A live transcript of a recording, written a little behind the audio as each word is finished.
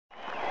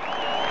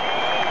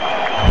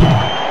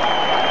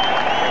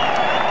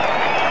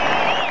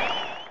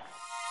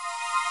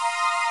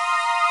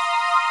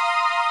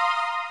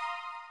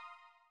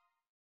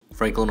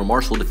Franklin and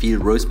Marshall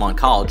defeated Rosemont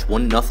College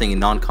 1-0 in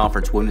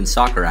non-conference women's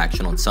soccer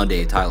action on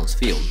Sunday at Tylus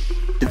Field.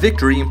 The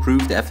victory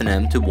improved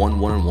F&M to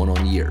 1-1-1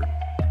 on the year,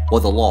 while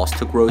the loss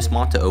took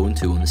Rosemont to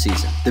 0-2 on the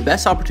season. The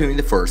best opportunity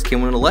of the first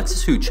came when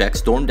Alexis Huchek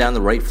stormed down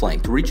the right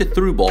flank to reach a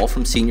through ball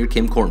from senior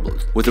Kim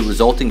Kornbluth, with the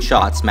resulting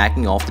shot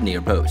smacking off the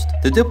near post.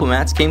 The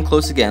Diplomats came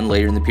close again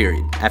later in the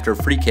period, after a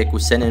free kick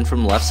was sent in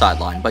from the left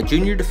sideline by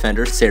junior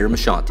defender Sarah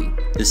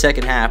Mashanti. The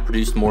second half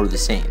produced more of the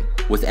same,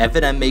 with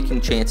F&M making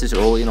chances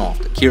early and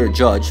often. Kira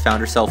Judge found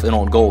herself in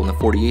on goal in the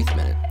 48th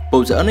minute, but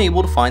was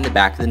unable to find the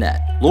back of the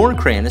net. Lauren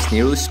Kranis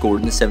nearly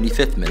scored in the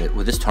 75th minute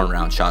with his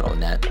turnaround shot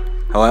on net.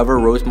 However,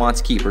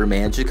 Rosemont's keeper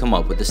managed to come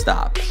up with the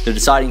stop. The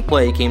deciding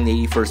play came in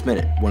the 81st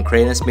minute, when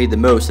Kranis made the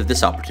most of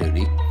this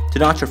opportunity to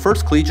notch her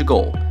first collegiate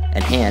goal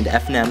and hand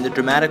F&M the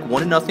dramatic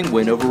 1-0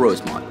 win over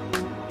Rosemont.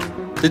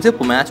 The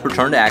Diplomats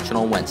returned to action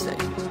on Wednesday,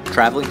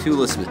 traveling to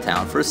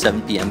Elizabethtown for a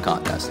 7 p.m.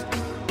 contest.